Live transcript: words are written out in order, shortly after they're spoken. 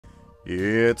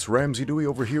It's Ramsey Dewey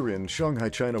over here in Shanghai,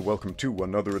 China. Welcome to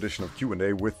another edition of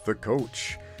Q&A with the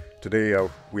Coach. Today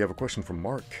we have a question from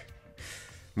Mark.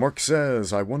 Mark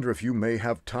says, I wonder if you may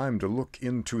have time to look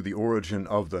into the origin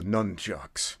of the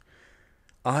nunchucks.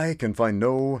 I can find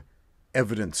no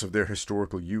evidence of their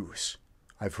historical use.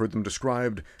 I've heard them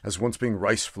described as once being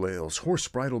rice flails, horse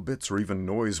bridle bits, or even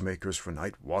noisemakers for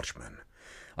night watchmen.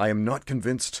 I am not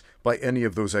convinced by any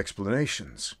of those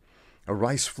explanations. A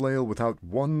rice flail without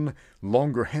one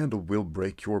longer handle will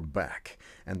break your back,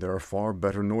 and there are far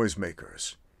better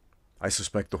noisemakers. I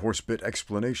suspect the horse bit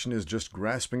explanation is just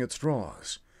grasping at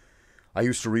straws. I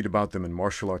used to read about them in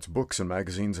martial arts books and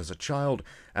magazines as a child,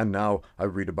 and now I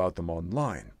read about them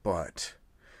online, but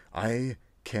I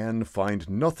can find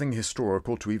nothing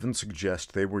historical to even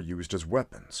suggest they were used as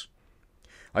weapons.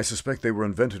 I suspect they were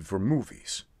invented for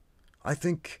movies. I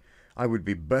think I would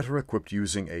be better equipped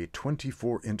using a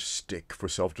 24-inch stick for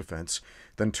self-defense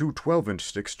than two 12-inch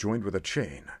sticks joined with a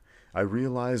chain. I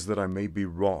realize that I may be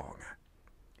wrong.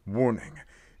 Warning,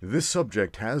 this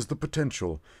subject has the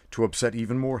potential to upset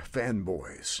even more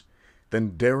fanboys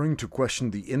than daring to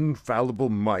question the infallible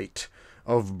might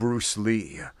of Bruce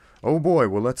Lee. Oh boy,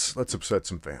 well let's upset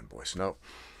some fanboys. Now,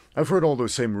 I've heard all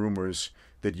those same rumors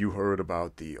that you heard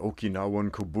about the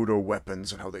Okinawan Kobudo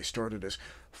weapons and how they started as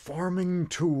farming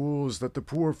tools that the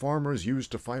poor farmers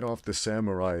used to fight off the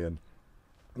samurai, and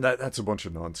that's a bunch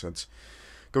of nonsense.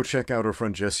 Go check out our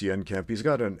friend Jesse Enkamp. He's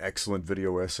got an excellent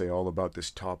video essay all about this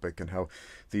topic and how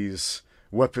these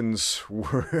weapons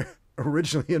were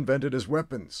originally invented as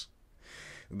weapons.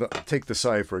 Take the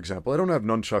sai, for example. I don't have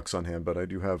nunchucks on hand, but I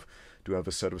do have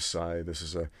a set of sai. This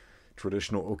is a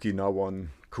traditional Okinawan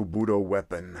Kobudo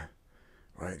weapon.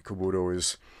 Right,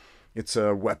 Kobudo it's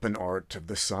a weapon art of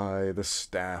the sai, the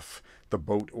staff, the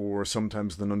boat oar.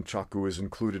 Sometimes the nunchaku is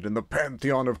included in the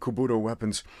pantheon of Kobudo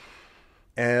weapons.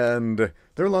 And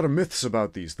there are a lot of myths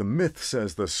about these. The myth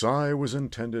says the sai was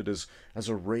intended as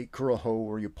a rake or a hoe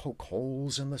where you poke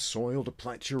holes in the soil to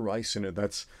plant your rice in it.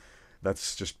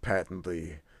 That's just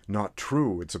patently not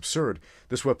true. It's absurd.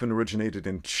 This weapon originated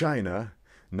in China,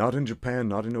 not in Japan,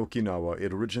 not in Okinawa.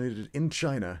 It originated in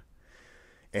China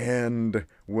and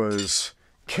was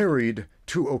carried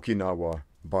to Okinawa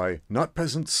by not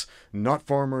peasants, not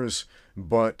farmers,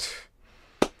 but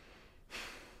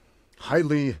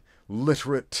highly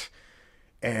literate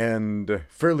and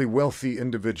fairly wealthy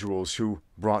individuals who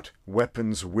brought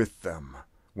weapons with them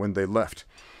when they left.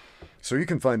 So you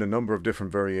can find a number of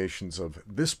different variations of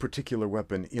this particular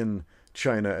weapon in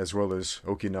China as well as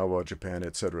Okinawa, Japan,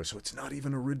 etc. So it's not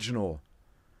even original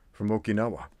from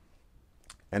Okinawa.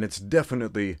 And it's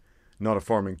definitely not a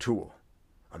farming tool.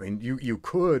 I mean, you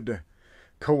could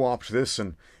co-opt this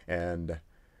and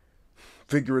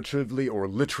figuratively or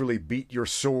literally beat your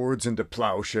swords into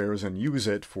plowshares and use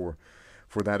it for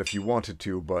that if you wanted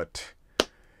to, but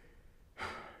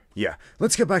yeah.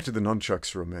 Let's get back to the nunchucks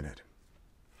for a minute.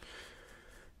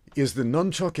 Is the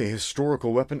nunchuck a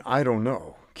historical weapon? I don't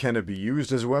know. Can it be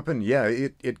used as a weapon? Yeah,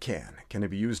 it can. Can it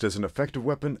be used as an effective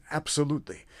weapon?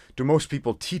 Absolutely. Do most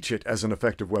people teach it as an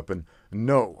effective weapon?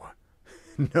 No.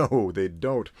 No, they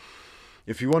don't.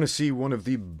 If you want to see one of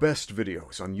the best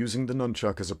videos on using the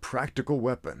nunchuck as a practical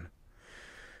weapon,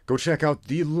 go check out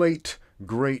the late,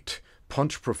 great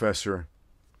Punch Professor.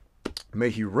 May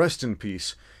he rest in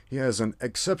peace. He has an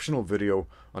exceptional video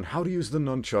on how to use the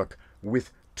nunchuck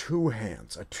with two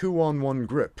hands, a 2-on-1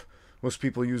 grip. Most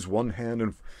people use one hand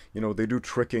and, they do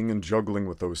tricking and juggling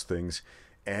with those things.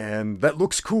 And that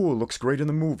looks cool, looks great in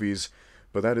the movies,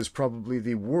 but that is probably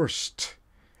the worst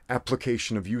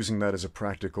application of using that as a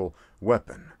practical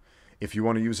weapon. If you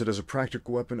want to use it as a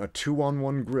practical weapon, a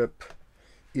 2-on-1 grip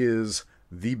is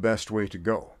the best way to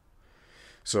go.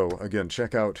 So, again,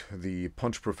 check out the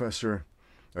Punch Professor.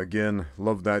 Again,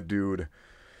 love that dude.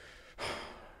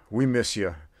 We miss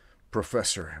you,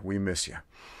 Professor. We miss you.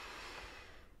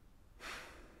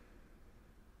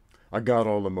 I got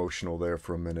all emotional there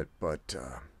for a minute, but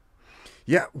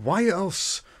yeah, why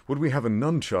else would we have a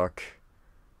nunchuck,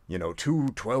 two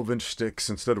 12-inch sticks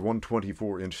instead of one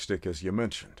 24-inch stick, as you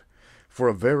mentioned? For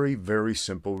a very, very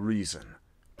simple reason.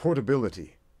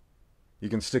 Portability. You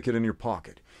can stick it in your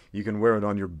pocket. You can wear it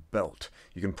on your belt.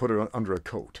 You can put it under a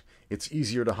coat. It's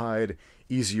easier to hide,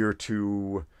 easier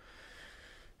to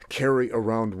carry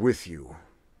around with you.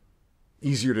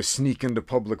 Easier to sneak into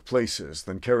public places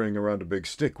than carrying around a big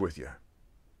stick with you.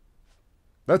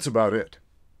 That's about it.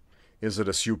 Is it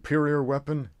a superior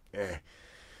weapon?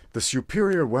 The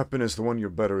superior weapon is the one you're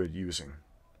better at using.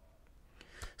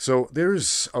 So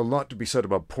there's a lot to be said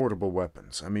about portable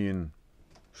weapons. I mean,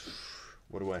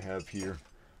 what do I have here?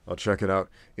 I'll check it out.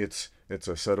 It's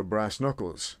a set of brass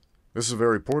knuckles. This is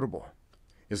very portable.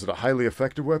 Is it a highly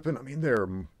effective weapon? I mean, there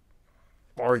are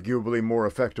arguably more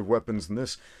effective weapons than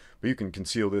this, but you can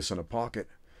conceal this in a pocket.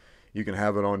 You can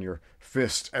have it on your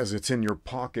fist as it's in your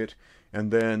pocket,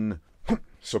 and then,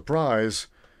 surprise,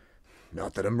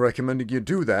 not that I'm recommending you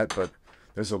do that, but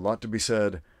there's a lot to be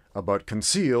said about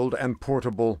concealed and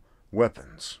portable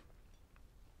weapons.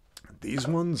 These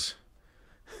ones,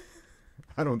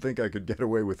 I don't think I could get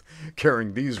away with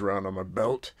carrying these around on my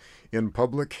belt in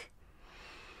public.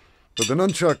 But the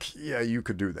nunchuck, yeah, you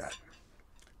could do that.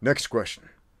 Next question.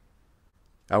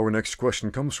 Our next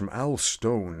question comes from Al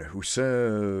Stone, who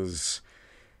says,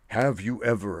 have you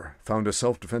ever found a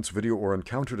self-defense video or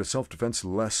encountered a self-defense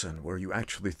lesson where you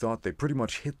actually thought they pretty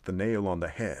much hit the nail on the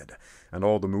head and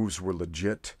all the moves were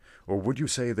legit? Or would you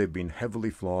say they've been heavily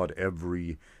flawed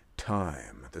every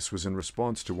time? This was in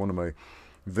response to one of my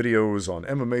videos on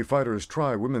MMA fighters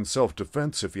try women's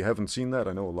self-defense. If you haven't seen that,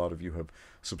 I know a lot of you have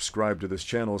subscribed to this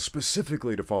channel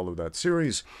specifically to follow that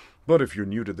series. But if you're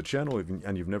new to the channel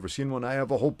and you've never seen one, I have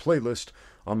a whole playlist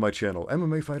on my channel,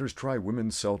 MMA Fighters Try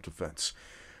Women's Self-Defense,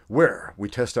 where we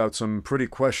test out some pretty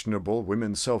questionable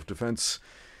women's self-defense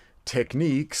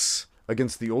techniques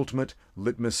against the ultimate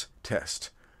litmus test.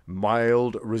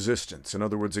 Mild resistance. In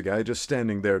other words, a guy just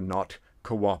standing there not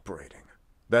cooperating.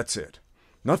 That's it.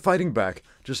 Not fighting back,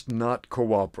 just not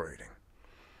cooperating.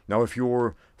 Now, if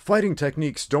your fighting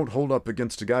techniques don't hold up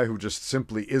against a guy who just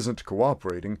simply isn't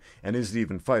cooperating and isn't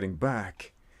even fighting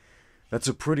back, that's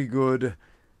a pretty good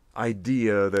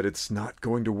idea that it's not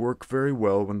going to work very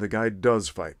well when the guy does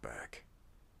fight back.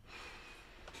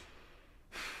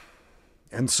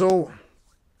 And so,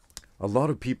 a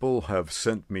lot of people have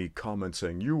sent me comments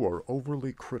saying, you are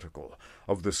overly critical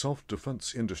of the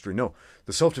self-defense industry. No,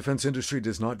 the self-defense industry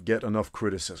does not get enough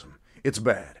criticism. It's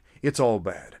bad. It's all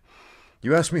bad.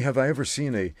 You asked me, have I ever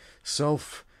seen a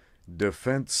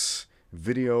self-defense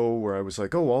video where I was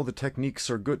like, oh, all the techniques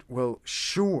are good? Well,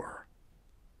 sure.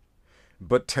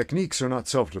 But techniques are not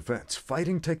self-defense.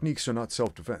 Fighting techniques are not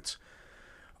self-defense.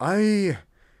 I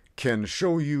can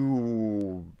show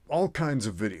you all kinds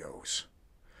of videos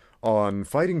on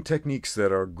fighting techniques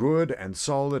that are good and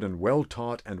solid and well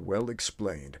taught and well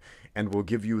explained, and will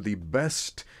give you the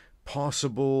best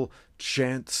possible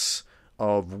chance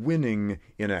of winning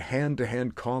in a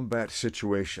hand-to-hand combat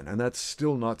situation. And that's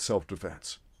still not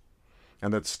self-defense.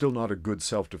 And that's still not a good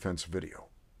self-defense video.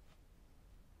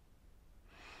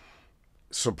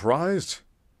 Surprised?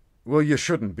 Well, you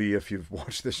shouldn't be if you've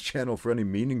watched this channel for any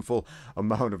meaningful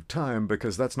amount of time,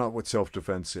 because that's not what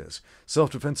self-defense is.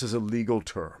 Self-defense is a legal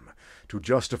term to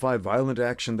justify violent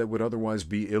action that would otherwise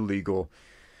be illegal.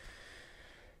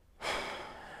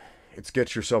 It's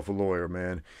get yourself a lawyer,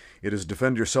 man. It is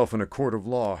defend yourself in a court of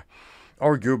law.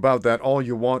 Argue about that all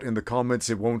you want in the comments.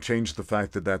 It won't change the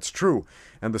fact that that's true.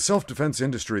 And the self-defense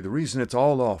industry, the reason it's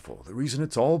all awful, the reason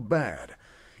it's all bad,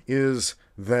 is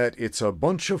that it's a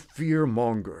bunch of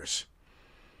fear-mongers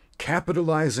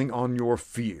capitalizing on your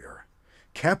fear,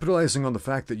 capitalizing on the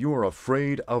fact that you are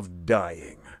afraid of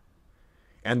dying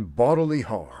and bodily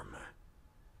harm.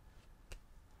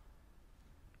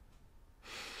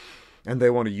 And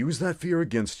they want to use that fear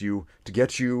against you to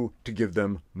get you to give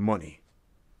them money.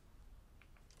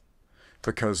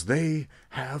 Because they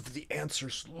have the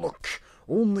answers. Look,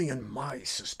 only in my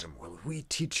system will we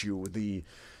teach you the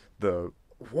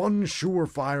one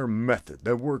surefire method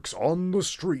that works on the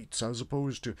streets, as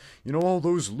opposed to, you know, all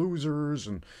those losers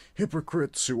and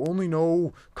hypocrites who only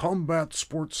know combat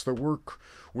sports that work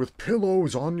with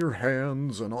pillows on your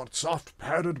hands and on soft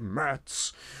padded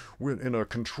mats in a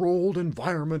controlled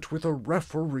environment with a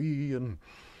referee, and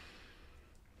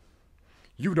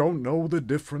you don't know the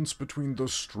difference between the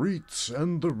streets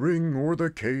and the ring or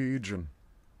the cage, and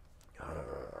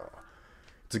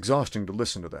it's exhausting to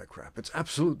listen to that crap. It's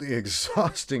absolutely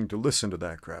exhausting to listen to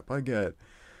that crap. I get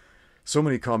so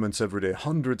many comments every day,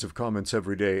 hundreds of comments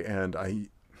every day, and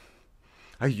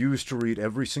I used to read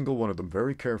every single one of them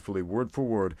very carefully, word for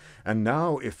word. And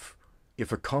now if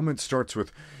a comment starts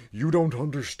with, you don't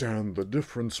understand the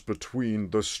difference between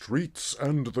the streets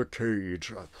and the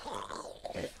cage,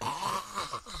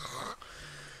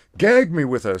 gag me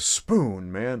with a spoon,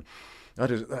 man. I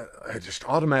just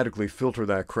automatically filter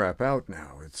that crap out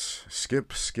now. It's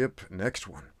skip, next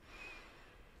one.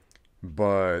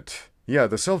 But yeah,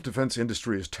 the self-defense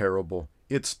industry is terrible.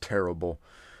 It's terrible.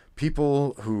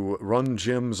 People who run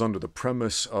gyms under the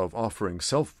premise of offering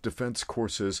self-defense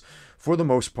courses, for the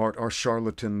most part, are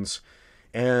charlatans.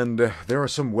 And there are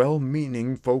some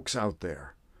well-meaning folks out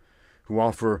there who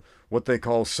offer what they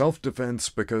call self-defense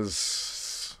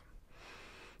because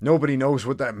nobody knows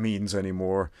what that means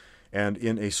anymore. And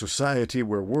in a society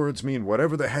where words mean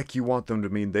whatever the heck you want them to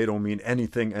mean, they don't mean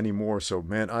anything anymore. So,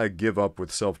 man, I give up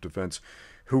with self-defense.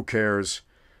 Who cares?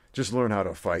 Just learn how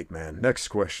to fight, man. Next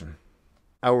question.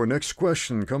 Our next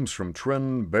question comes from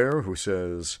Tren Bear, who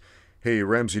says, "Hey,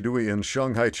 Ramsey Dewey in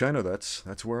Shanghai, China.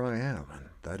 That's where I am, and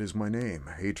that is my name.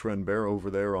 Hey, Tren Bear over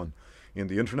there in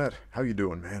the internet. How you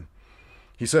doing, man?"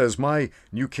 He says, "My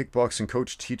new kickboxing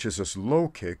coach teaches us low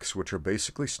kicks, which are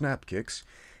basically snap kicks,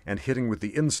 and hitting with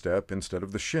the instep instead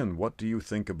of the shin. What do you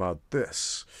think about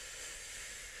this?"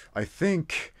 I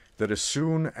think that as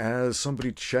soon as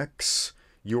somebody checks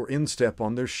your instep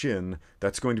on their shin,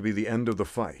 that's going to be the end of the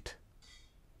fight.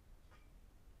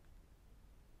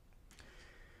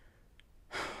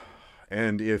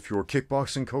 And if your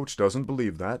kickboxing coach doesn't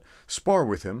believe that, spar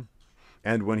with him,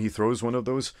 and when he throws one of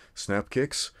those snap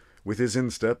kicks with his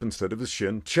instep instead of his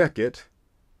shin, check it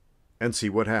and see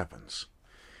what happens.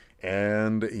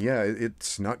 And yeah,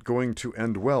 it's not going to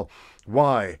end well.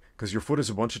 Why? Because your foot is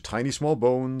a bunch of tiny small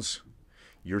bones.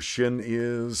 Your shin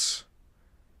is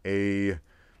a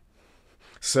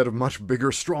set of much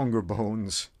bigger, stronger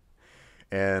bones.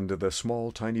 And the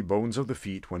small, tiny bones of the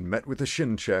feet, when met with a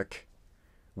shin check,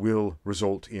 will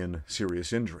result in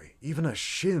serious injury. Even a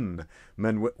shin,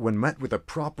 when met with a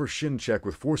proper shin check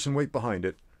with force and weight behind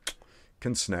it,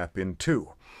 can snap in two.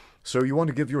 So you want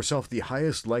to give yourself the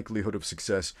highest likelihood of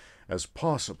success as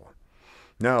possible.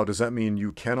 Now, does that mean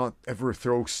you cannot ever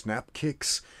throw snap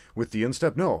kicks with the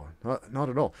instep? No, not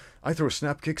at all. I throw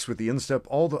snap kicks with the instep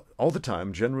all the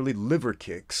time, generally liver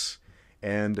kicks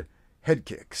and head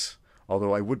kicks.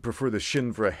 Although I would prefer the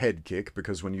shin for a head kick,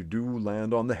 because when you do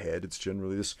land on the head, it's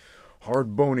generally this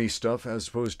hard, bony stuff as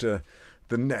opposed to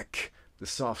the neck, the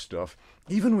soft stuff.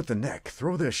 Even with the neck,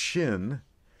 throw the shin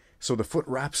so the foot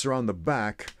wraps around the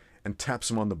back and taps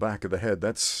him on the back of the head.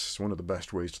 That's one of the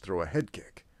best ways to throw a head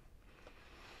kick.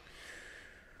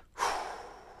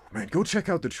 Man, go check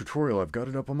out the tutorial. I've got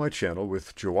it up on my channel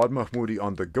with Jawad Mahmoudi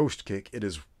on the ghost kick. It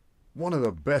is one of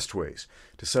the best ways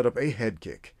to set up a head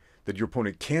kick that your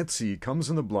opponent can't see, comes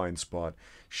in the blind spot,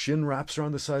 shin wraps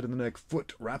around the side of the neck,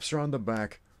 foot wraps around the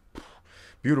back.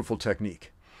 Beautiful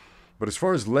technique. But as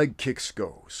far as leg kicks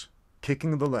goes,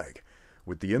 kicking the leg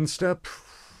with the instep,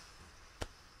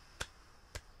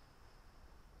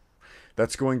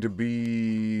 that's going to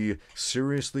be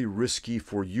seriously risky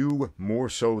for you, more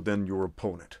so than your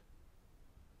opponent.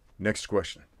 Next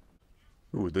question.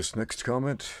 Ooh, this next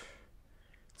comment,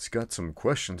 it's got some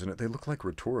questions in it. They look like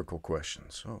rhetorical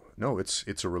questions. Oh, no,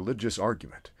 it's a religious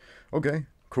argument. Okay,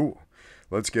 cool.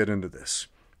 Let's get into this.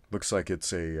 Looks like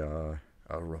it's a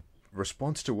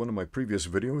response to one of my previous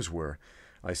videos where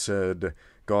I said,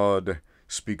 God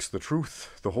speaks the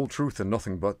truth, the whole truth, and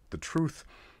nothing but the truth.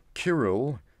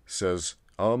 Kirill says,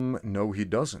 no, he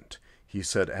doesn't. He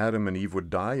said Adam and Eve would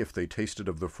die if they tasted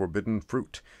of the forbidden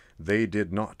fruit. They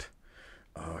did not.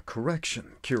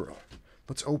 Correction, Kirill.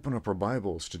 Let's open up our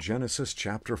Bibles to Genesis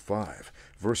chapter 5,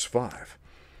 verse 5.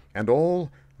 And all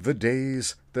the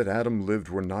days that Adam lived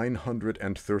were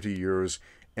 930 years,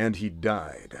 and he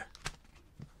died.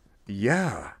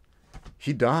 Yeah,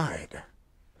 he died.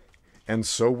 And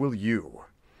so will you.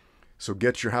 So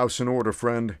get your house in order,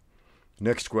 friend.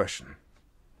 Next question.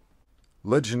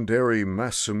 Legendary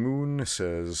Masamoon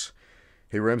says,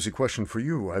 Hey Ramsey, question for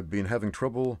you. I've been having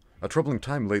a troubling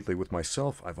time lately with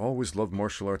myself. I've always loved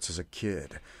martial arts as a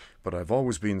kid, but I've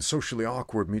always been socially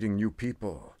awkward meeting new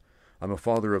people. I'm a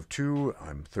father of 2,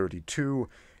 I'm 32,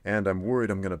 and I'm worried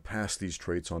I'm going to pass these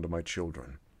traits on to my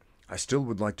children. I still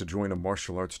would like to join a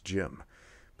martial arts gym,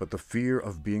 but the fear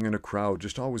of being in a crowd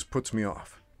just always puts me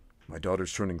off. My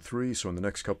daughter's turning 3, so in the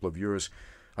next couple of years,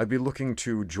 I'd be looking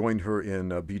to join her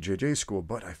in a BJJ school,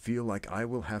 but I feel like I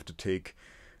will have to take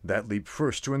that leap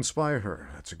first to inspire her.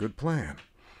 That's a good plan.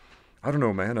 I don't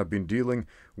know, man. I've been dealing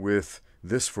with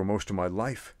this for most of my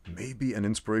life. Maybe an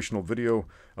inspirational video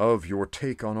of your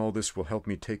take on all this will help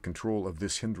me take control of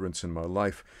this hindrance in my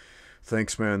life.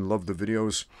 Thanks, man. Love the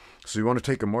videos. So you want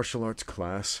to take a martial arts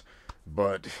class,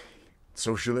 but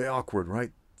socially awkward,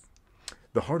 right?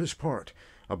 The hardest part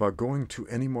about going to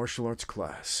any martial arts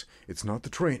class, it's not the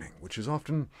training, which is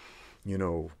often,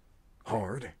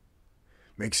 hard.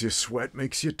 Makes you sweat,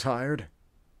 makes you tired.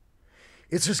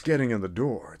 It's just getting in the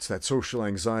door. It's that social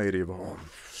anxiety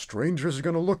of, strangers are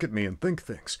going to look at me and think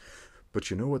things. But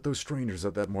you know what those strangers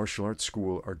at that martial arts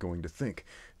school are going to think?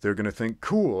 They're going to think,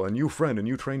 cool, a new friend, a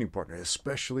new training partner,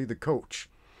 especially the coach.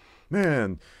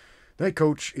 Man, that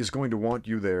coach is going to want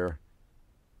you there.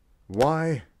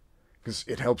 Why? Because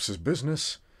it helps his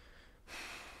business.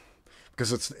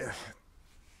 Because it's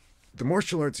the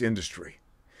martial arts industry.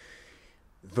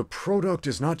 The product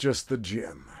is not just the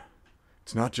gym.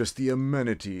 It's not just the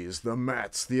amenities, the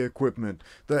mats, the equipment,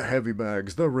 the heavy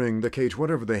bags, the ring, the cage,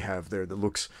 whatever they have there that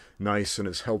looks nice and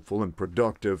is helpful and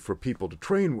productive for people to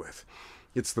train with.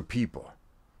 It's the people.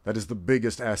 That is the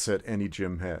biggest asset any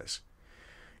gym has.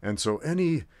 And so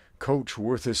any coach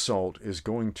worth his salt is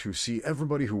going to see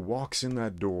everybody who walks in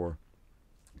that door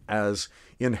as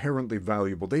inherently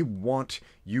valuable. They want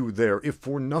you there, if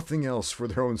for nothing else, for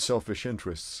their own selfish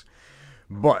interests.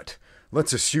 But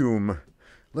let's assume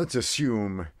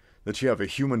that you have a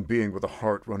human being with a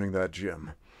heart running that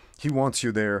gym. He wants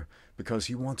you there because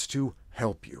he wants to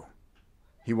help you.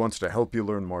 He wants to help you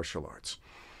learn martial arts.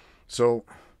 So,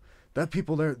 that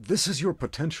people there, this is your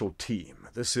potential team.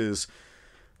 This is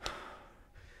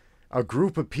a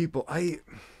group of people. I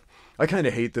kind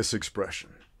of hate this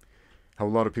expression. How a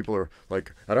lot of people are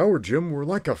like, at our gym, we're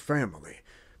like a family.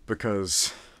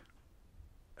 Because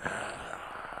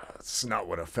it's not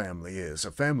what a family is.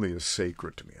 A family is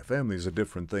sacred to me. A family is a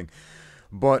different thing.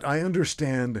 But I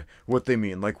understand what they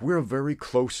mean. Like, we're a very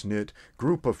close-knit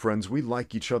group of friends. We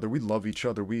like each other. We love each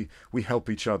other. We help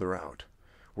each other out.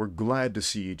 We're glad to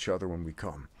see each other when we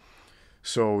come.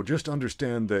 So just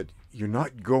understand that you're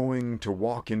not going to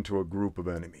walk into a group of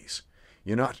enemies.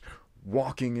 You're not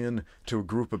walking into a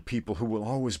group of people who will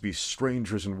always be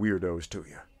strangers and weirdos to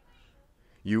you.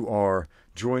 You are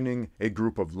joining a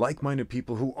group of like-minded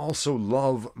people who also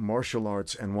love martial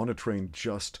arts and want to train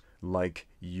just like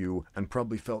you, and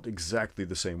probably felt exactly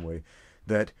the same way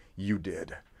that you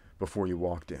did before you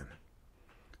walked in.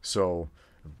 So,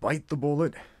 bite the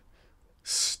bullet,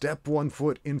 step 1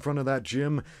 foot in front of that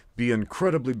gym, be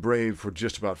incredibly brave for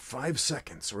just about 5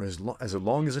 seconds, or as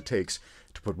long as it takes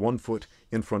to put 1 foot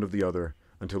in front of the other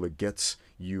until it gets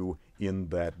you in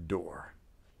that door.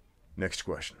 Next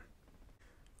question.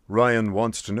 Ryan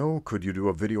wants to know, could you do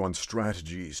a video on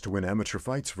strategies to win amateur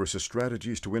fights versus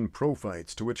strategies to win pro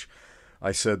fights? To which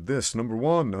I said this: number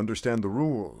 1, understand the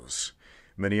rules.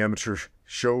 Many amateur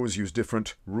shows use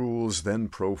different rules than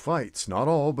pro fights. Not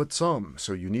all, but some.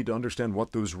 So you need to understand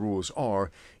what those rules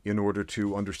are in order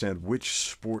to understand which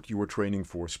sport you are training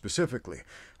for specifically.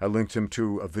 I linked him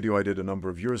to a video I did a number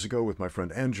of years ago with my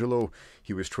friend Angelo.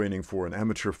 He was training for an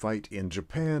amateur fight in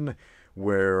Japan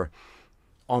where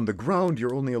on the ground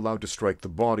you're only allowed to strike the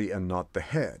body and not the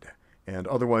head. And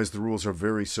otherwise the rules are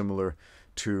very similar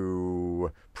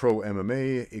to pro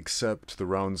MMA, except the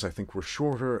rounds I think were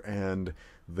shorter and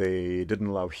they didn't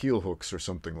allow heel hooks or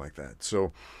something like that.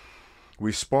 So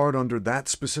we sparred under that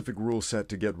specific rule set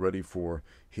to get ready for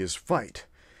his fight.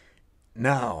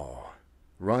 Now,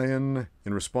 Ryan,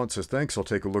 in response, says, thanks, I'll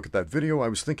take a look at that video. I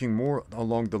was thinking more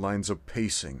along the lines of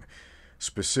pacing,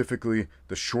 specifically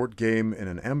the short game in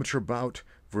an amateur bout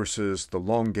versus the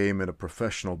long game in a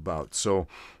professional bout. So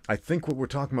I think what we're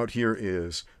talking about here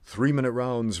is 3-minute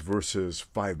rounds versus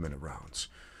 5-minute rounds,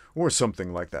 or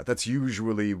something like that. That's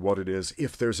usually what it is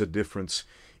if there's a difference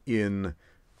in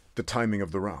the timing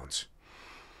of the rounds.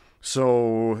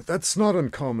 So that's not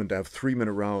uncommon to have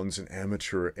 3-minute rounds in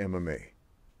amateur MMA.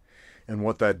 And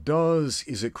what that does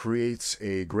is it creates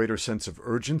a greater sense of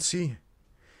urgency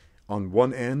on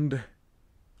one end,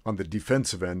 on the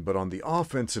defensive end, but on the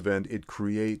offensive end, it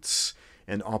creates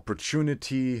an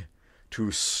opportunity to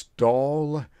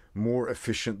stall more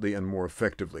efficiently and more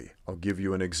effectively. I'll give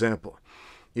you an example.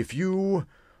 If you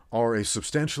are a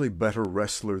substantially better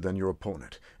wrestler than your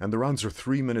opponent, and the rounds are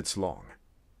 3 minutes long,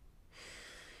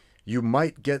 you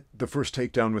might get the first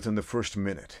takedown within the first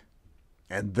minute,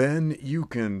 and then you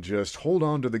can just hold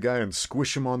on to the guy and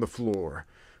squish him on the floor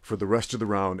for the rest of the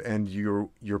round, and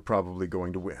you're probably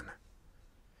going to win.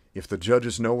 If the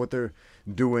judges know what they're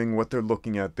doing, what they're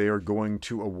looking at, they are going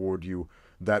to award you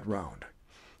that round.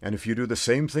 And if you do the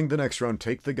same thing the next round,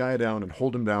 take the guy down and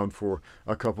hold him down for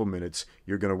a couple minutes,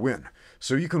 you're going to win.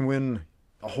 So you can win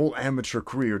a whole amateur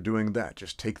career doing that.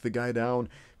 Just take the guy down,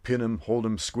 pin him, hold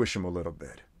him, squish him a little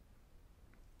bit.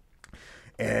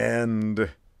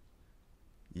 And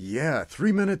yeah,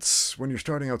 3 minutes when you're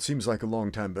starting out seems like a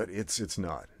long time, but it's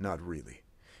not really.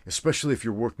 Especially if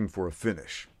you're working for a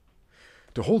finish.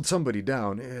 To hold somebody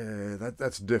down,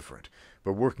 that's different.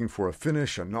 But working for a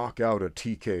finish, a knockout, a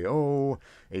TKO,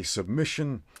 a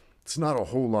submission, it's not a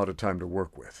whole lot of time to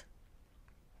work with.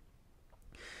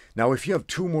 Now, if you have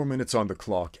 2 more minutes on the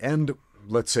clock and,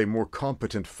 let's say, more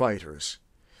competent fighters,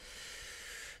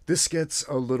 this gets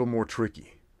a little more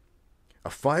tricky. A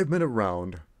 5-minute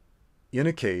round in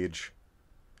a cage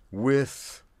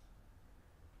with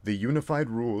the unified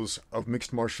rules of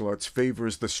mixed martial arts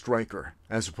favors the striker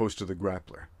as opposed to the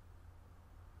grappler.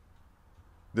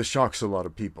 This shocks a lot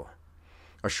of people.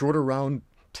 A shorter round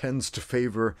tends to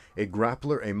favor a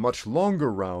grappler. A much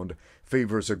longer round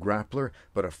favors a grappler,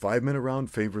 but a 5-minute round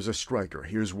favors a striker.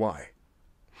 Here's why.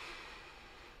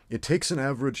 It takes an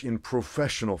average in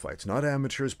professional fights, not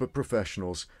amateurs, but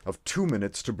professionals, of 2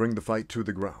 minutes to bring the fight to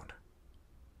the ground.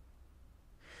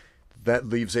 That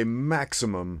leaves a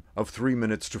maximum of 3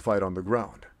 minutes to fight on the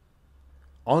ground.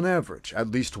 On average, at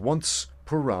least once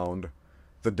per round,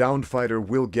 the downed fighter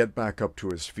will get back up to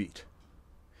his feet,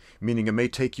 meaning it may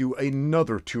take you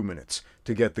another 2 minutes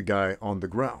to get the guy on the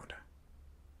ground.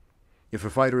 If a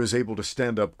fighter is able to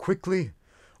stand up quickly,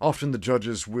 often the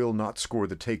judges will not score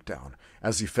the takedown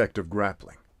as effective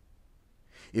grappling.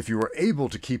 If you are able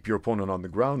to keep your opponent on the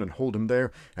ground and hold him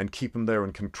there and keep him there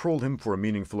and control him for a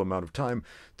meaningful amount of time,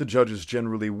 the judges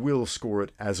generally will score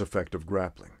it as effective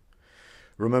grappling.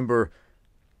 Remember,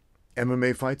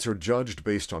 MMA fights are judged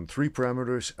based on 3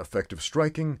 parameters: effective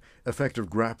striking, effective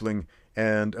grappling,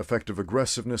 and effective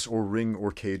aggressiveness or ring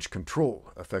or cage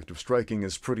control. Effective striking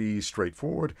is pretty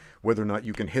straightforward, whether or not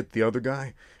you can hit the other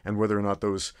guy and whether or not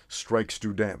those strikes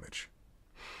do damage.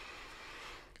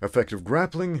 Effective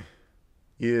grappling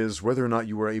is whether or not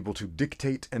you are able to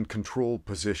dictate and control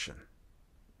position.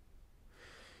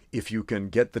 If you can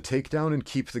get the takedown and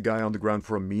keep the guy on the ground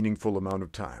for a meaningful amount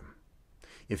of time.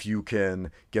 If you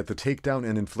can get the takedown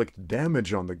and inflict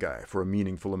damage on the guy for a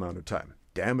meaningful amount of time.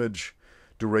 Damage,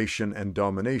 duration, and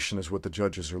domination is what the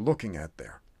judges are looking at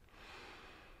there.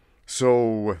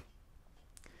 So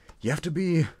you have to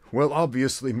be, well,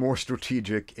 obviously more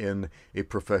strategic in a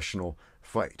professional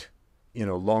fight. In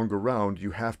a longer round,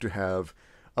 you have to have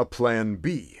a plan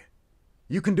B.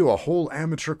 You can do a whole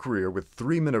amateur career with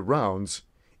 3-minute rounds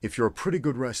if you're a pretty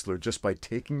good wrestler just by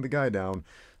taking the guy down,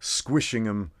 squishing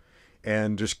him,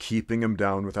 and just keeping him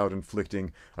down without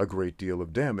inflicting a great deal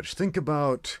of damage. Think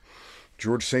about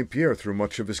George St. Pierre through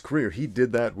much of his career. He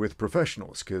did that with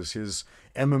professionals because his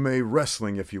MMA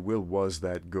wrestling, if you will, was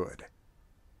that good.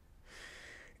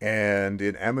 And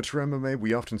in amateur MMA,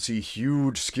 we often see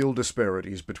huge skill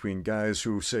disparities between guys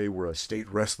who say were a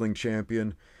state wrestling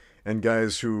champion and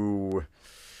guys who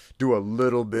do a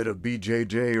little bit of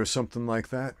BJJ or something like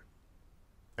that.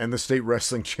 And the state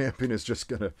wrestling champion is just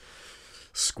going to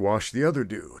squash the other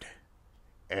dude.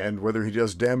 And whether he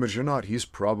does damage or not, he's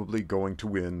probably going to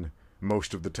win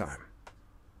most of the time.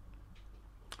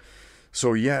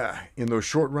 So yeah, in those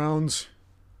short rounds,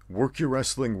 work your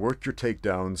wrestling, work your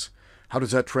takedowns. How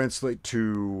does that translate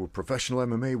to professional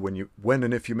MMA when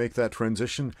and if you make that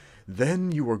transition?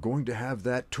 Then you are going to have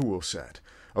that tool set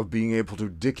of being able to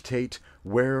dictate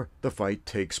where the fight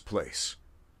takes place,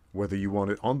 whether you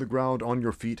want it on the ground, on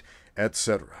your feet,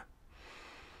 etc.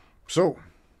 So,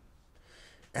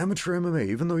 amateur MMA,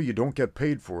 even though you don't get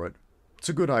paid for it, it's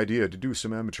a good idea to do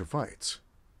some amateur fights.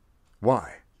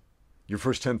 Why? Your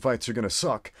first 10 fights are going to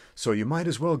suck, so you might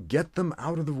as well get them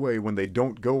out of the way when they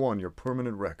don't go on your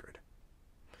permanent record.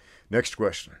 Next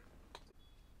question.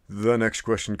 The next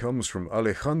question comes from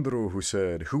Alejandro, who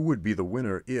said, who would be the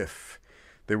winner if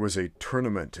there was a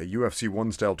tournament, a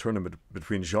UFC1 style tournament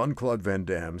between Jean-Claude Van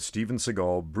Damme, Steven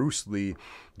Seagal, Bruce Lee,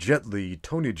 Jet Li,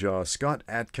 Tony Jaa, Scott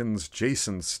Atkins,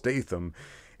 Jason Statham,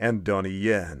 and Donnie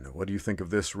Yen? What do you think of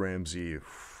this, Ramsey?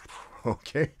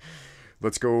 Okay,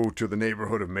 let's go to the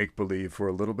neighborhood of make-believe for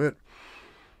a little bit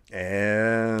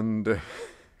and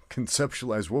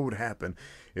conceptualize what would happen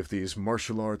if these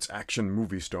martial arts action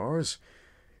movie stars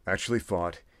actually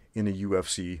fought in a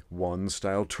UFC 1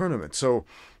 style tournament. So,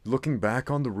 looking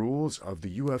back on the rules of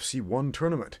the UFC 1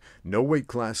 tournament, no weight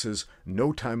classes,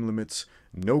 no time limits,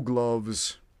 no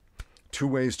gloves, 2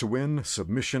 ways to win,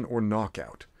 submission or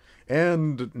knockout,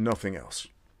 and nothing else.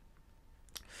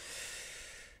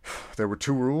 There were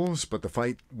 2 rules, but the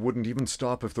fight wouldn't even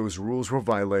stop if those rules were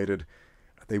violated.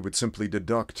 They would simply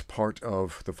deduct part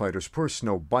of the fighter's purse.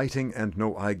 No biting and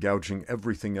no eye gouging.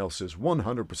 Everything else is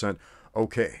 100%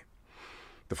 okay.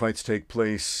 The fights take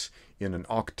place in an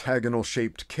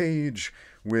octagonal-shaped cage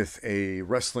with a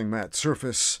wrestling mat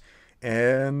surface.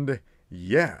 And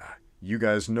yeah, you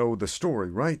guys know the story,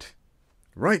 right?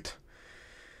 Right.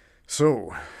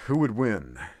 So, who would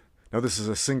win? Now, this is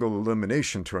a single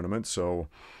elimination tournament, so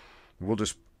we'll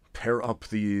just pair up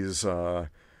these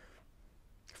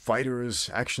fighters,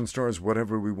 action stars,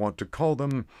 whatever we want to call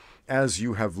them, as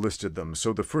you have listed them.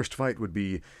 So the first fight would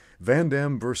be Van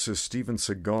Damme versus Steven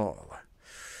Seagal.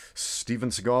 Steven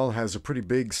Seagal has a pretty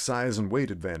big size and weight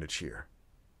advantage here.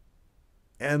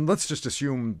 And let's just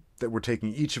assume that we're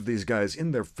taking each of these guys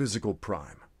in their physical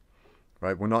prime.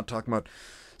 Right? We're not talking about,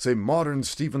 say, modern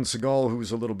Steven Seagal,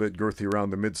 who's a little bit girthy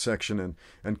around the midsection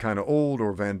and kind of old,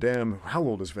 or Van Damme. How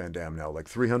old is Van Damme now? Like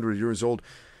 300 years old?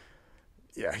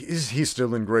 yeah, he's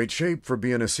still in great shape for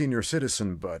being a senior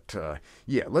citizen, but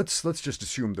yeah, let's just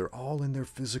assume they're all in their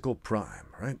physical prime,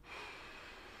 right?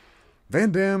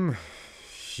 Van Damme,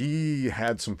 he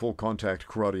had some full contact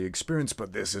karate experience,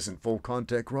 but this isn't full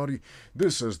contact karate.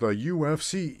 This is the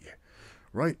UFC,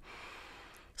 right?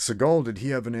 Seagal, did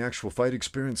he have any actual fight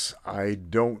experience? I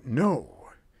don't know.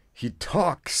 He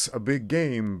talks a big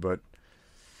game, but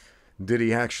did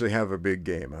he actually have a big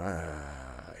game?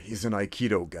 He's an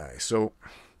Aikido guy, so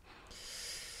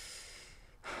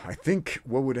I think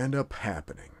what would end up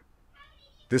happening,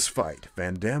 this fight,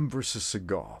 Van Damme versus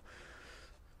Seagal,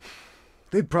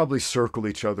 they'd probably circle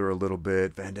each other a little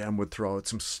bit. Van Damme would throw out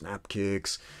some snap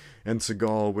kicks, and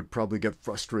Seagal would probably get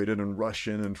frustrated and rush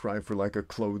in and try for like a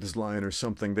clothesline or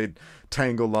something. They'd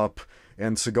tangle up,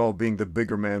 and Seagal, being the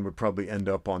bigger man, would probably end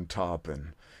up on top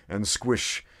and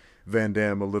squish Van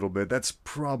Damme a little bit. That's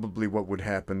probably what would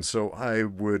happen, so I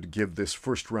would give this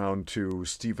first round to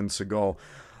Steven Seagal.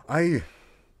 I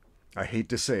hate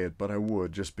to say it, but I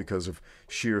would, just because of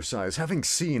sheer size. Having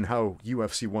seen how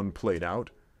UFC1 played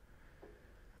out,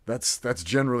 that's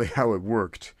generally how it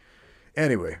worked.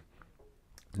 Anyway,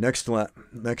 next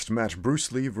match,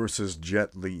 Bruce Lee versus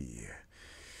Jet Li.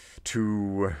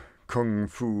 Two Kung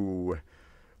Fu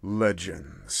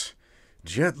legends.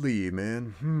 Jet Li,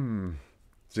 man,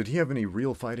 did he have any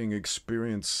real fighting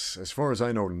experience? As far as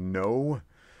I know, no.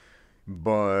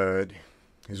 But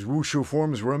his wushu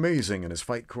forms were amazing, and his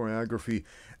fight choreography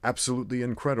absolutely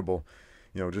incredible.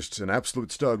 You know, just an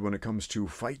absolute stud when it comes to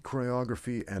fight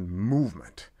choreography and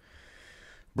movement.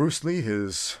 Bruce Lee,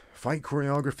 his fight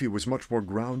choreography was much more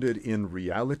grounded in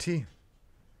reality.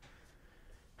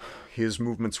 His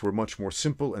movements were much more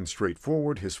simple and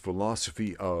straightforward. His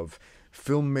philosophy of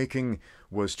filmmaking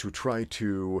was to try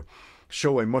to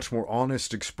show a much more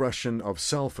honest expression of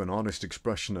self, an honest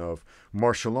expression of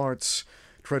martial arts,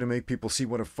 try to make people see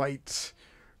what a fight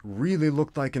really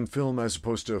looked like in film, as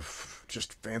opposed to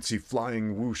just fancy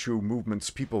flying wushu movements,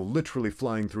 people literally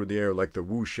flying through the air like the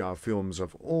wuxia films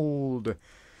of old.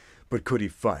 But could he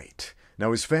fight?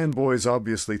 Now, his fanboys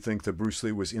obviously think that Bruce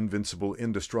Lee was invincible,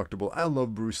 indestructible. I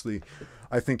love Bruce Lee.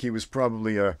 I think he was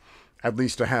probably at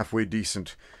least a halfway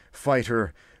decent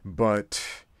fighter, but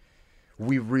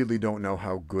we really don't know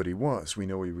how good he was. We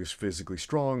know he was physically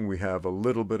strong. We have a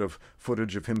little bit of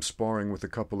footage of him sparring with a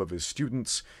couple of his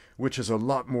students, which is a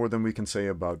lot more than we can say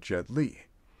about Jet Li.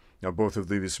 Now, both of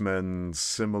these men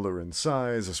similar in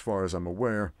size, as far as I'm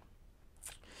aware.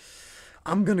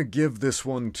 I'm going to give this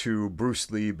one to Bruce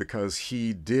Lee because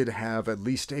he did have at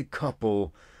least a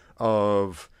couple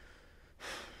of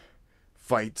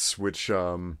fights which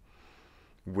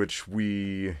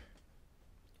we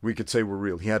could say were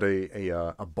real. He had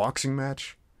a boxing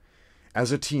match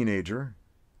as a teenager,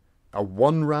 a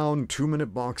 1-round,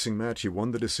 2-minute boxing match. He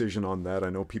won the decision on that.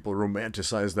 I know people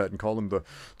romanticize that and call him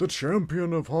the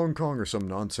champion of Hong Kong or some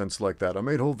nonsense like that. I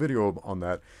made a whole video on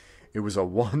that. It was a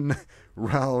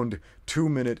 1-round,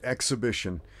 2-minute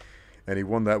exhibition, and he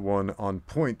won that one on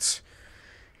points.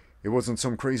 It wasn't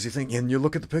some crazy thing. And you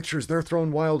look at the pictures, they're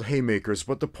throwing wild haymakers,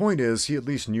 but the point is, he at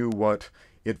least knew what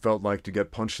it felt like to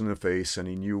get punched in the face, and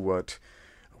he knew what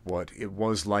it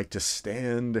was like to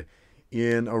stand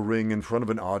in a ring in front of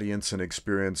an audience and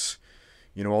experience,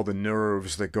 you know, all the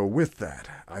nerves that go with that.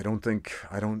 I don't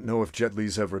know if Jet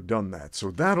Li's ever done that.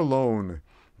 So that alone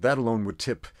would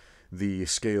tip the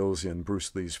scales in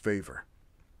Bruce Lee's favor.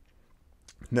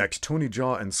 Next, Tony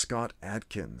Jaa and Scott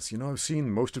Adkins. You know, I've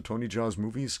seen most of Tony Jaa's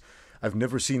movies. I've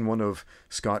never seen one of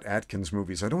Scott Adkins'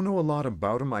 movies. I don't know a lot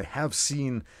about him. I have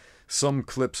seen some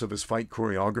clips of his fight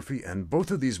choreography, and both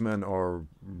of these men are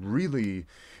really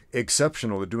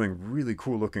exceptional at doing really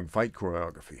cool-looking fight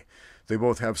choreography. They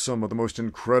both have some of the most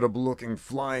incredible-looking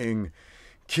flying,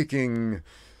 kicking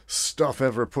stuff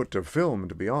ever put to film,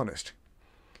 to be honest.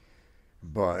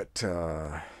 But,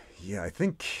 yeah,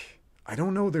 I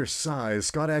don't know their size.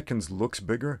 Scott Adkins looks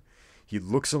bigger. He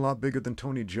looks a lot bigger than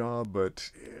Tony Jaa, but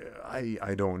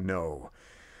I don't know.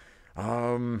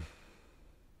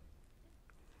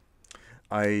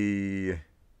 I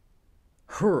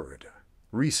heard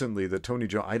recently that Tony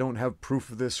Jaa, I don't have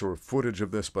proof of this or footage of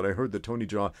this, but I heard that Tony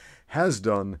Jaa has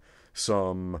done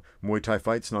some Muay Thai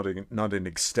fights, not an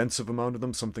extensive amount of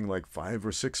them, something like 5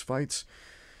 or 6 fights.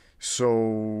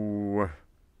 So,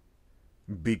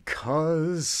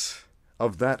 because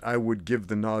of that, I would give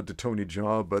the nod to Tony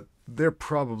Jaa, but they're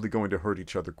probably going to hurt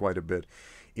each other quite a bit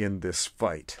in this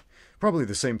fight. Probably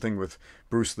the same thing with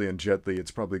Bruce Lee and Jet Li.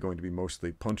 It's probably going to be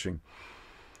mostly punching.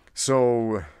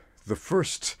 So, the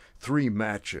first 3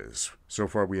 matches, so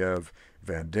far we have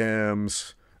Van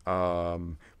Damme's,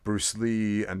 Bruce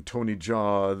Lee and Tony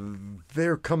Jaa,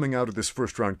 they're coming out of this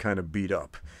first round kind of beat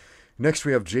up. Next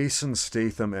we have Jason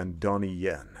Statham and Donnie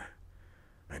Yen.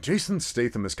 And Jason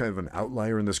Statham is kind of an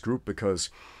outlier in this group because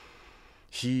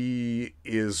he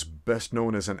is best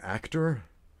known as an actor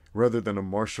rather than a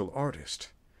martial artist.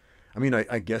 I mean,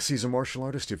 I guess he's a martial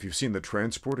artist. If you've seen The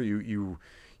Transporter, you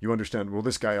understand, well,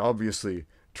 this guy obviously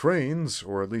trains,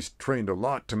 or at least trained a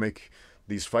lot to make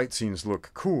these fight scenes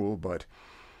look cool, but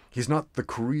he's not the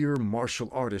career martial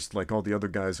artist like all the other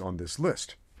guys on this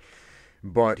list.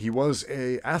 But he was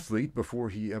an athlete before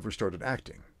he ever started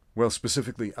acting. Well,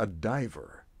 specifically a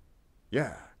diver.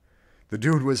 Yeah, the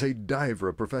dude was a diver,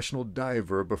 a professional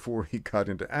diver, before he got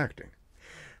into acting.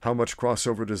 How much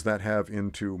crossover does that have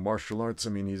into martial arts?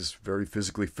 I mean, he's very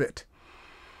physically fit.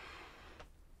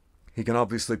 He can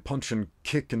obviously punch and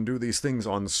kick and do these things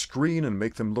on screen and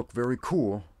make them look very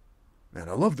cool. Man,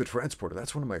 I love The Transporter.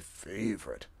 That's one of my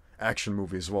favorite action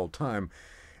movies of all time.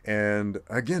 And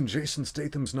again, Jason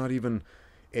Statham's not even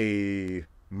a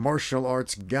martial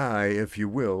arts guy, if you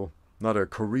will. Not a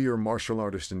career martial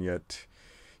artist, and yet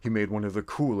he made one of the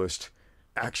coolest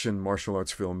action martial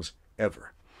arts films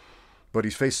ever. But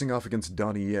he's facing off against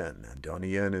Donnie Yen. And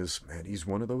Donnie Yen is, man, he's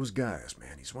one of those guys,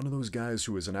 man. He's one of those guys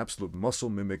who is an absolute muscle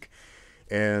mimic.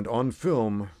 And on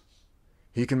film,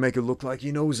 he can make it look like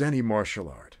he knows any martial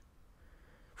art.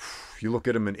 You look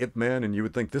at him in Ip Man and you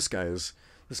would think this guy,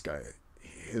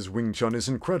 his Wing Chun is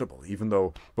incredible. Even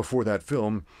though before that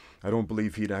film, I don't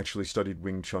believe he'd actually studied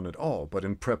Wing Chun at all. But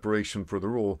in preparation for the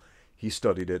role, he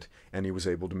studied it and he was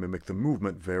able to mimic the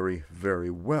movement very, very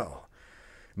well.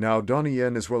 Now, Donnie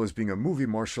Yen, as well as being a movie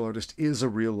martial artist, is a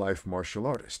real-life martial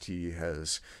artist. He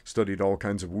has studied all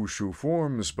kinds of wushu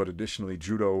forms, but additionally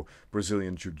judo,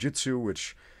 Brazilian jiu-jitsu,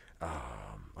 which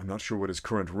I'm not sure what his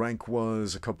current rank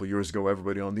was. A couple of years ago,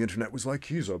 everybody on the internet was like,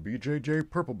 he's a BJJ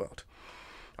purple belt.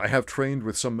 I have trained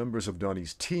with some members of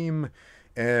Donnie's team,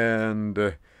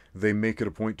 and they make it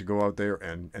a point to go out there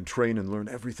and train and learn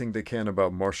everything they can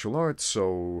about martial arts,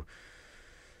 so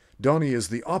Donnie is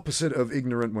the opposite of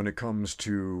ignorant when it comes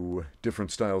to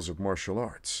different styles of martial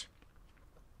arts.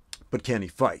 But can he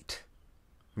fight?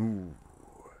 Ooh,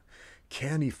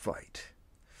 can he fight?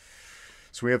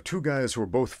 So we have two guys who are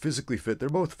both physically fit. They're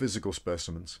both physical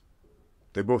specimens.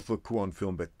 They both look cool on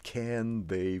film, but can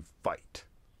they fight?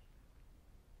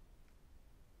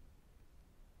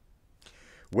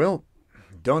 Well,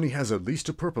 Donnie has at least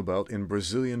a purple belt in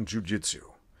Brazilian Jiu-Jitsu.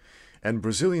 And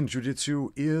Brazilian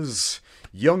Jiu-Jitsu is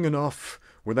young enough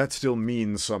where that still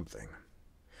means something.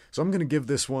 So I'm going to give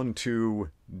this one to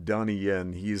Donnie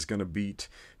Yen. He's going to beat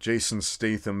Jason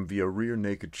Statham via rear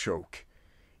naked choke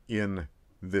in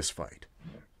this fight.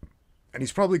 And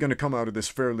he's probably going to come out of this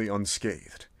fairly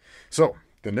unscathed. So,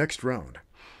 the next round,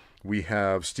 we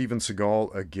have Steven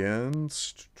Seagal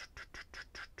against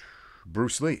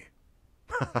Bruce Lee.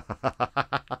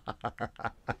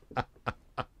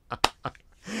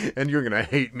 And you're going to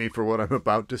hate me for what I'm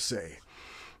about to say.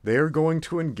 They're going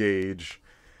to engage.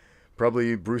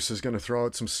 Probably Bruce is going to throw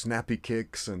out some snappy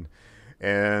kicks, and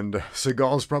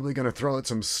Seagal's probably going to throw out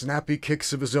some snappy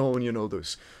kicks of his own, you know,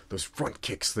 those front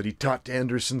kicks that he taught to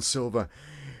Anderson Silva.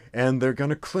 And they're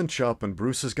going to clinch up, and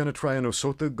Bruce is going to try an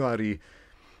Osotogari,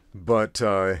 but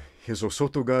his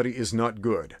Osotogari is not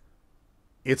good.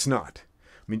 It's not.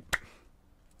 I mean,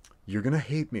 you're going to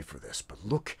hate me for this, but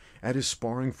look at his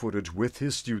sparring footage with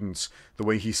his students, the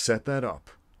way he set that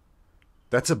up.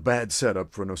 That's a bad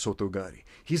setup for an Osotogari.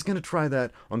 He's going to try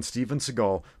that on Steven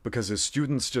Seagal because his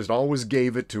students just always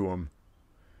gave it to him.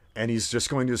 And he's just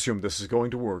going to assume this is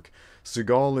going to work.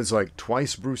 Seagal is like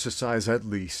twice Bruce's size at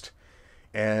least.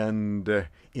 And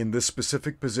in this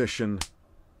specific position,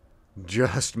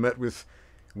 just met with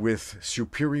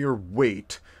superior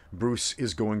weight, Bruce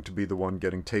is going to be the one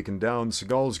getting taken down.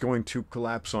 Seagal is going to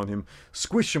collapse on him,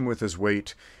 squish him with his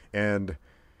weight, and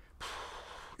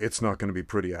it's not going to be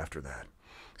pretty after that.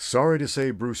 Sorry to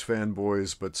say, Bruce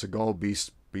fanboys, but Seagal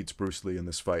beats Bruce Lee in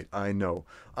this fight. I know.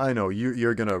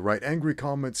 You're going to write angry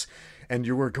comments, and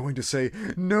you are going to say,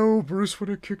 no, Bruce would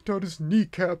have kicked out his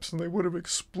kneecaps, and they would have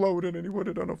exploded, and he would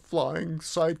have done a flying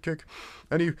sidekick,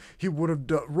 and he would have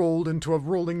rolled into a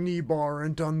rolling knee bar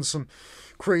and done some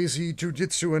crazy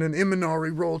jiu-jitsu and an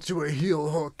Imanari roll to a heel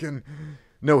hook, and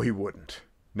no, he wouldn't.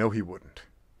 No, he wouldn't.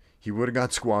 He would have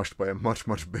got squashed by a much,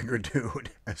 much bigger dude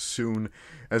as soon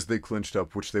as they clinched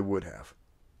up, which they would have.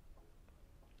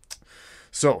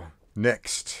 So,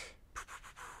 next,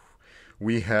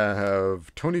 we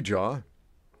have Tony Jaa,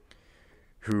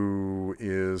 who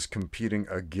is competing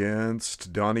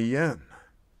against Donnie Yen.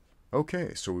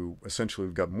 Okay, so essentially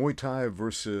we've got Muay Thai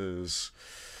versus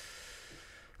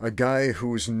a guy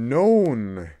whose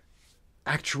known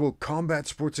actual combat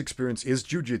sports experience is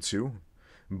jiu-jitsu,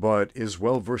 but is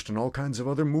well versed in all kinds of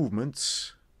other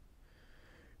movements.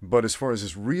 But as far as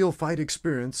his real fight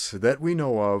experience that we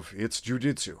know of, it's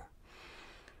jiu-jitsu.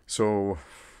 So,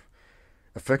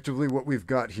 effectively what we've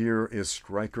got here is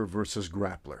striker versus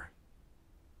grappler.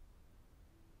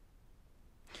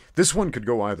 This one could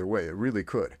go either way, it really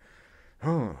could.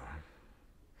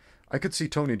 I could see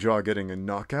Tony Jaa getting a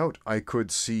knockout. I could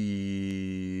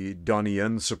see Donnie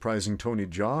Yen surprising Tony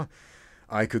Jaa.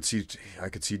 I could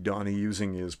see Donnie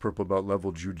using his purple belt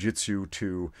level jiu-jitsu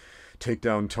to take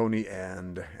down Tony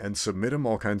and submit him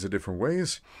all kinds of different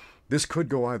ways. This could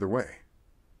go either way.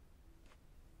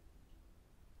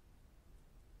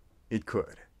 It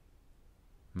could.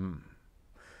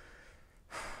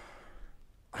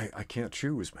 I can't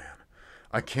choose, man.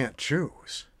 I can't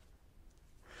choose.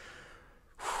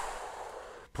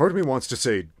 Part of me wants to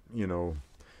say,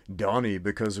 Donnie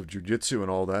because of jiu-jitsu and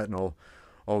all that, and all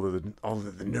of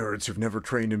the nerds who've never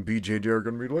trained in BJJ are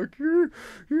going to be like,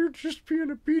 you're just being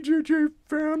a BJJ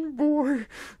fanboy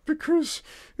because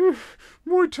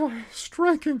Muay Thai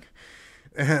striking.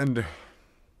 And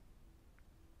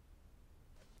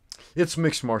it's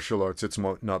mixed martial arts, it's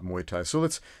not Muay Thai. So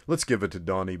let's give it to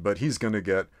Donnie, but he's going to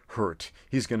get hurt.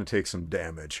 He's going to take some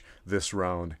damage this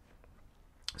round.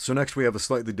 So next we have a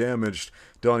slightly damaged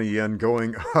Donnie Yen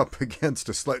going up against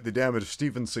a slightly damaged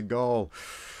Steven Seagal.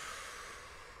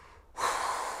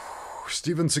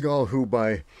 Steven Seagal, who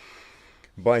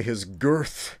by his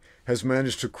girth has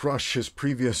managed to crush his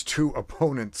previous two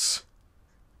opponents.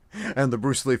 And the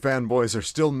Bruce Lee fanboys are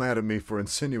still mad at me for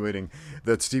insinuating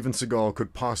that Steven Seagal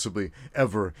could possibly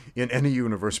ever in any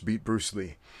universe beat Bruce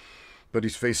Lee. But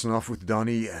he's facing off with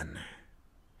Donnie Yen.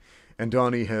 And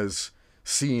Donnie has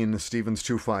seen Steven's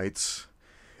two fights,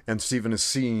 and Steven has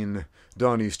seen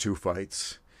Donnie's two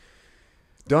fights.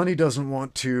 Donnie doesn't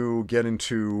want to get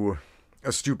into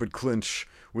a stupid clinch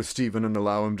with Steven and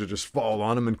allow him to just fall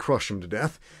on him and crush him to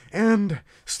death, and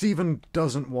Steven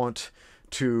doesn't want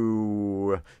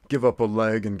to give up a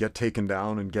leg and get taken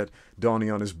down and get Donnie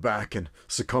on his back and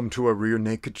succumb to a rear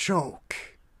naked choke.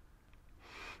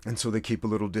 And so they keep a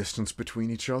little distance between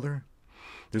each other.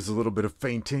 There's a little bit of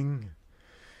feinting.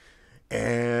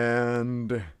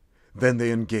 And then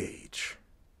they engage.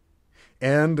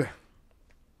 And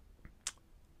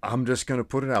I'm just going to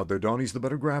put it out there. Donnie's the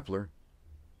better grappler.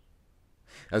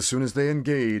 As soon as they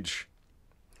engage,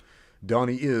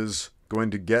 Donnie is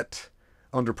going to get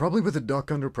under, probably with a duck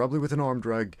under, probably with an arm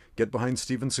drag, get behind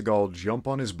Steven Seagal, jump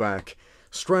on his back,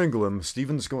 strangle him.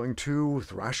 Steven's going to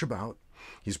thrash about.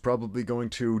 He's probably going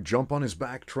to jump on his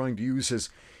back, trying to use his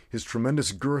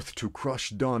tremendous girth to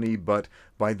crush Donnie, but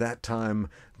by that time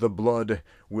the blood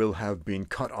will have been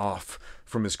cut off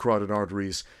from his carotid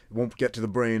arteries. It won't get to the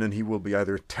brain, and he will be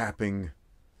either tapping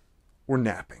or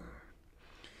napping.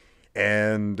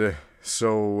 And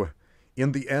so,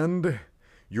 in the end,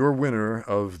 your winner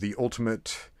of the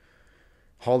ultimate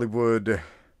Hollywood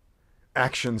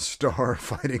action star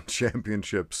fighting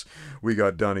championships, we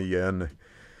got Donnie Yen.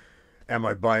 Am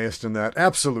I biased in that?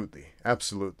 Absolutely.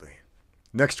 Absolutely.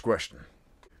 Next question.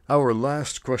 Our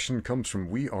last question comes from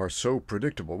We Are So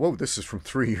Predictable. Whoa, this is from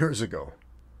 3 years ago.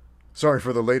 Sorry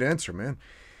for the late answer, man.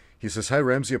 He says, hi,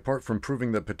 Ramsey. Apart from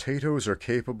proving that potatoes are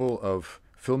capable of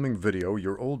filming video,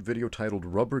 your old video titled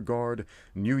Rubberguard,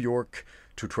 New York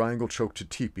to Triangle Choke to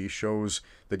Teepee shows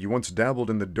that you once dabbled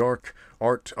in the dark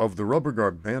art of the rubber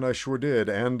guard. Man, I sure did.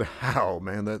 And how,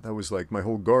 man, that was like my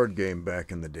whole guard game back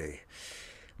in the day.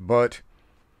 But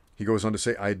he goes on to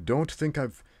say, I don't think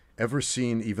I've ever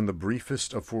seen even the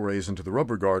briefest of forays into the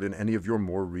rubber guard in any of your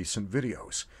more recent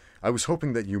videos. I was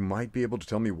hoping that you might be able to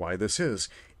tell me why this is.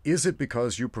 Is it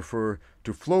because you prefer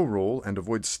to flow roll and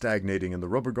avoid stagnating in the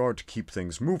rubber guard to keep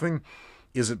things moving?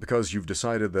 Is it because you've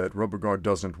decided that rubber guard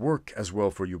doesn't work as well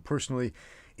for you personally?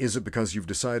 Is it because you've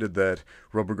decided that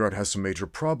rubber guard has some major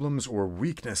problems or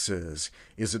weaknesses?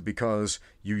 Is it because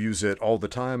you use it all the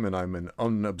time and I'm an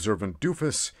unobservant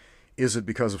doofus? Is it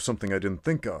because of something I didn't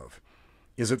think of?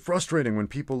 Is it frustrating when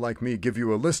people like me give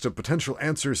you a list of potential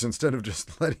answers instead of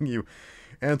just letting you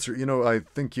answer? You know, I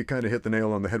think you kind of hit the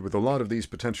nail on the head with a lot of these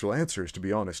potential answers, to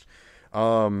be honest.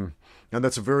 And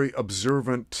that's a very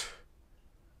observant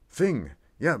thing.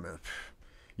 Yeah,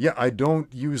 I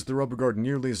don't use the rubber guard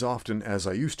nearly as often as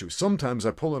I used to. Sometimes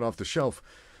I pull it off the shelf.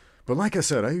 But like I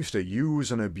said, I used to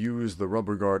use and abuse the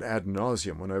rubber guard ad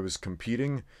nauseum when I was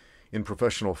competing in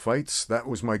professional fights. That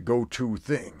was my go-to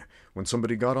thing. When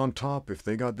somebody got on top, if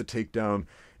they got the takedown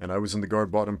and I was in the guard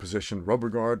bottom position, rubber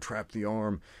guard, trap the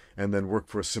arm, and then work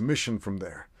for a submission from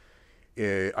there.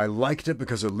 I liked it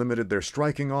because it limited their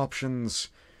striking options.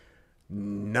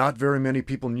 Not very many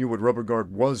people knew what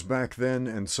Rubberguard was back then,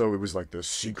 and so it was like the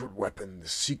secret weapon, the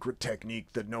secret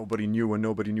technique that nobody knew, and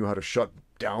nobody knew how to shut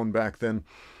down back then.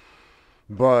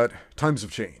 But times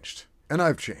have changed, and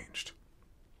I've changed.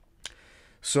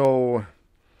 So,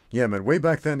 yeah, man, way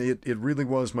back then, it really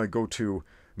was my go-to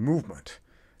movement.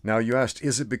 Now, you asked,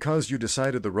 is it because you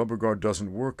decided the Rubberguard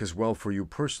doesn't work as well for you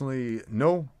personally?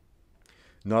 No,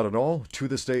 not at all. To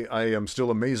this day, I am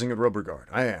still amazing at Rubberguard.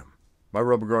 I am. My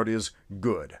Rubberguard is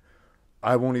good.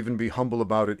 I won't even be humble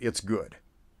about it. It's good.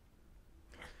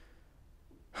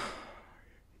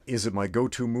 Is it my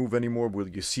go-to move anymore? Will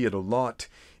you see it a lot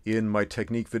in my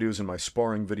technique videos and my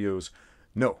sparring videos?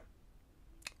 No.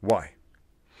 Why?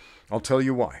 I'll tell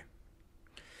you why.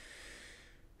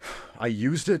 I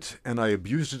used it and I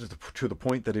abused it to the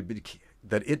point that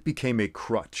it became a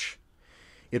crutch.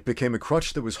 It became a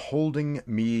crutch that was holding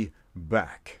me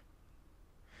back.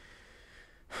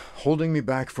 Holding me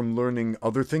back from learning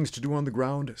other things to do on the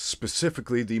ground,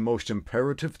 specifically the most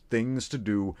imperative things to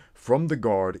do from the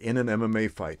guard in an MMA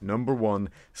fight. Number 1,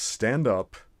 stand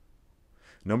up.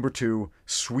 Number 2,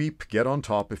 sweep, get on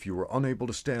top if you were unable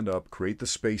to stand up, create the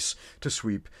space to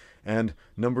sweep. And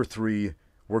number 3,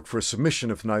 work for a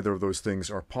submission if neither of those things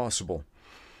are possible.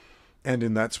 And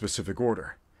in that specific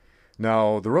order.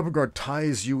 Now, the Rubberguard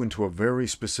ties you into a very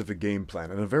specific game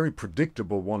plan, and a very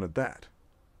predictable one at that.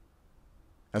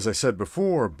 As I said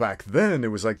before, back then it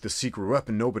was like the secret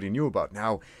weapon nobody knew about.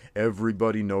 Now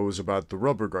everybody knows about the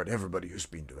Rubberguard. Everybody who's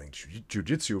been doing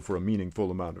jiu-jitsu for a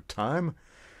meaningful amount of time.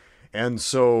 And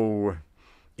so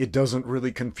it doesn't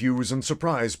really confuse and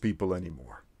surprise people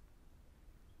anymore.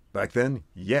 Back then,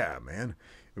 yeah, man,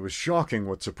 it was shocking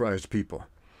what surprised people.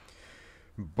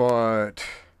 But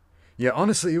yeah,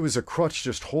 honestly, it was a crutch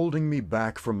just holding me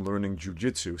back from learning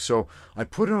jiu-jitsu. So I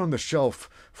put it on the shelf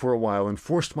for a while and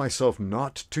forced myself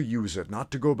not to use it,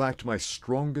 not to go back to my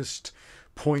strongest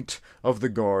point of the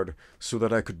guard so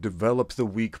that I could develop the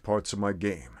weak parts of my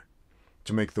game,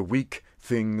 to make the weak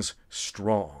things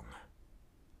strong.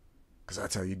 Because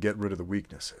that's how you get rid of the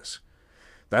weaknesses.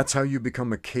 That's how you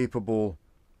become a capable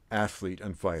athlete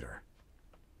and fighter.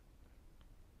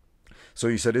 So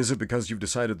you said, is it because you've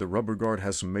decided the Rubberguard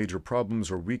has some major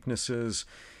problems or weaknesses?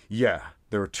 Yeah,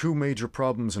 there are 2 major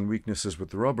problems and weaknesses with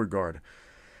the Rubberguard.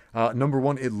 Number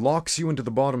 1, it locks you into the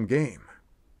bottom game.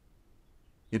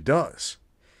 It does.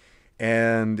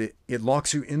 And it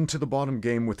locks you into the bottom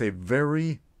game with a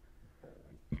very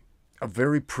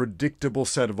predictable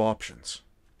set of options.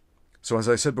 So as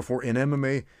I said before, in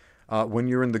MMA, when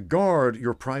you're in the guard,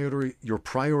 your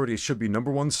priority should be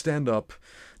number 1, stand up,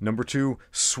 number 2,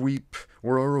 sweep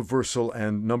or a reversal,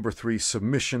 and number 3,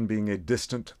 submission being a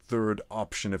distant third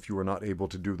option if you are not able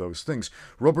to do those things.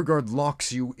 Rubberguard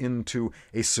locks you into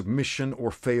a submission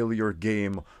or failure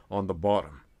game on the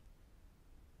bottom.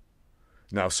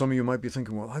 Now, some of you might be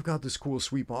thinking, well, I've got this cool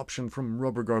sweep option from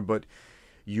Rubberguard, but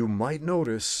you might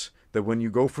notice that when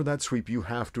you go for that sweep, you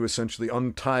have to essentially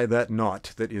untie that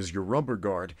knot that is your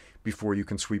Rubberguard before you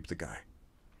can sweep the guy.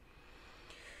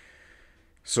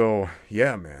 So,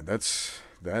 yeah, man,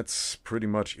 that's pretty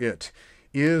much it.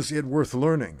 Is it worth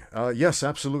learning? Yes,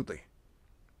 absolutely.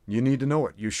 You need to know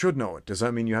it. You should know it. Does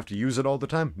that mean you have to use it all the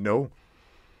time? No.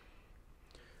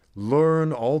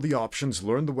 Learn all the options.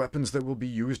 Learn the weapons that will be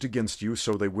used against you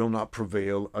so they will not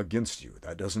prevail against you.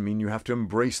 That doesn't mean you have to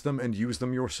embrace them and use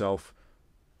them yourself.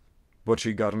 But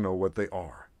you gotta know what they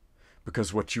are.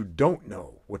 Because what you don't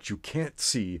know, what you can't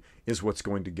see, is what's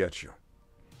going to get you.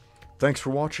 Thanks for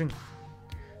watching.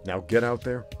 Now get out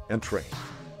there and train.